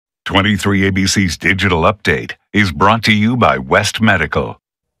23 ABC's Digital Update is brought to you by West Medical.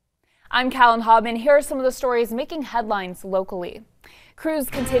 I'm Callan Hobman. Here are some of the stories making headlines locally.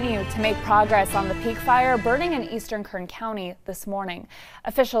 Crews continue to make progress on the peak fire burning in eastern Kern County this morning.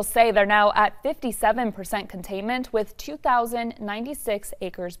 Officials say they're now at 57% containment with 2,096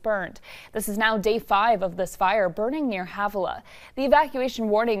 acres burned. This is now day 5 of this fire burning near Havilah. The evacuation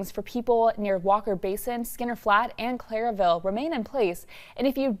warnings for people near Walker Basin, Skinner Flat, and Clairville remain in place. And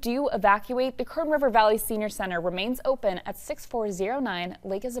if you do evacuate, the Kern River Valley Senior Center remains open at 6409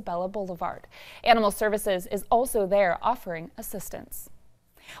 Lake Isabella Boulevard. Animal Services is also there offering assistance.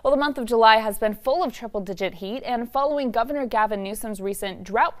 Well, the month of July has been full of triple-digit heat, and following Governor Gavin Newsom's recent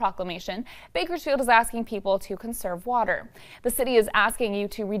drought proclamation, Bakersfield is asking people to conserve water. The city is asking you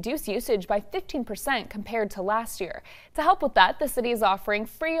to reduce usage by 15% compared to last year. To help with that, the city is offering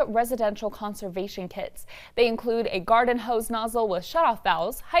free residential conservation kits. They include a garden hose nozzle with shutoff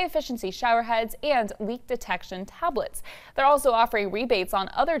valves, high-efficiency shower heads, and leak detection tablets. They're also offering rebates on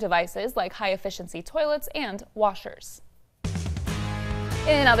other devices like high-efficiency toilets and washers.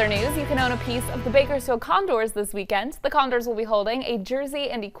 In other news, you can own a piece of the Bakersfield Condors this weekend. The Condors will be holding a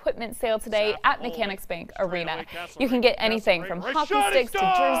jersey and equipment sale today at Mechanics Bank Arena. You can get anything from hockey sticks to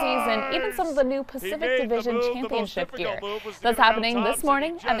jerseys and even some of the new Pacific Division Championship gear. That's happening this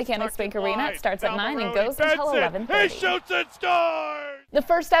morning at Mechanics Bank Arena. It starts at 9 and goes until 11:30. The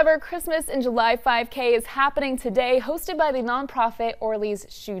first ever Christmas in July 5K is happening today, hosted by the nonprofit Orly's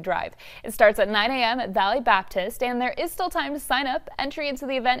Shoe Drive. It starts at 9 a.m. at Valley Baptist, and there is still time to sign up. Entry into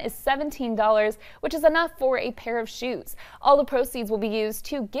the event is $17, which is enough for a pair of shoes. All the proceeds will be used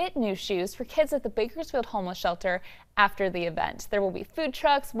to get new shoes for kids at the Bakersfield Homeless Shelter after the event. There will be food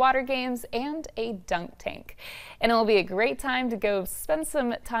trucks, water games, and a dunk tank. And it will be a great time to go spend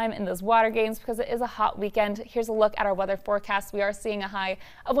some time in those water games because it is a hot weekend. Here's a look at our weather forecast. We are seeing a high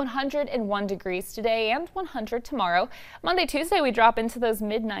of 101 degrees today and 100 tomorrow. Monday, Tuesday, we drop into those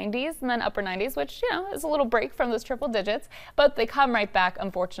mid-90s and then upper 90s, which, is a little break from those triple digits, but they come right back,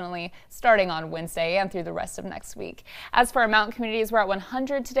 unfortunately, starting on Wednesday and through the rest of next week. As for our mountain communities, we're at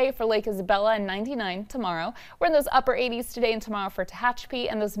 100 today for Lake Isabella and 99 tomorrow. We're in those upper 80s today and tomorrow for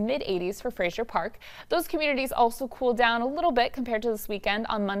Tehachapi and those mid 80s for Fraser Park. Those communities also cool down a little bit compared to this weekend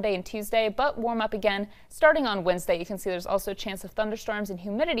on Monday and Tuesday, but warm up again starting on Wednesday. You can see there's also a chance of thunderstorms and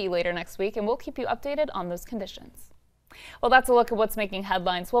humidity later next week, and we'll keep you updated on those conditions. Well, that's a look at what's making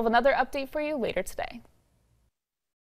headlines. We'll have another update for you later today.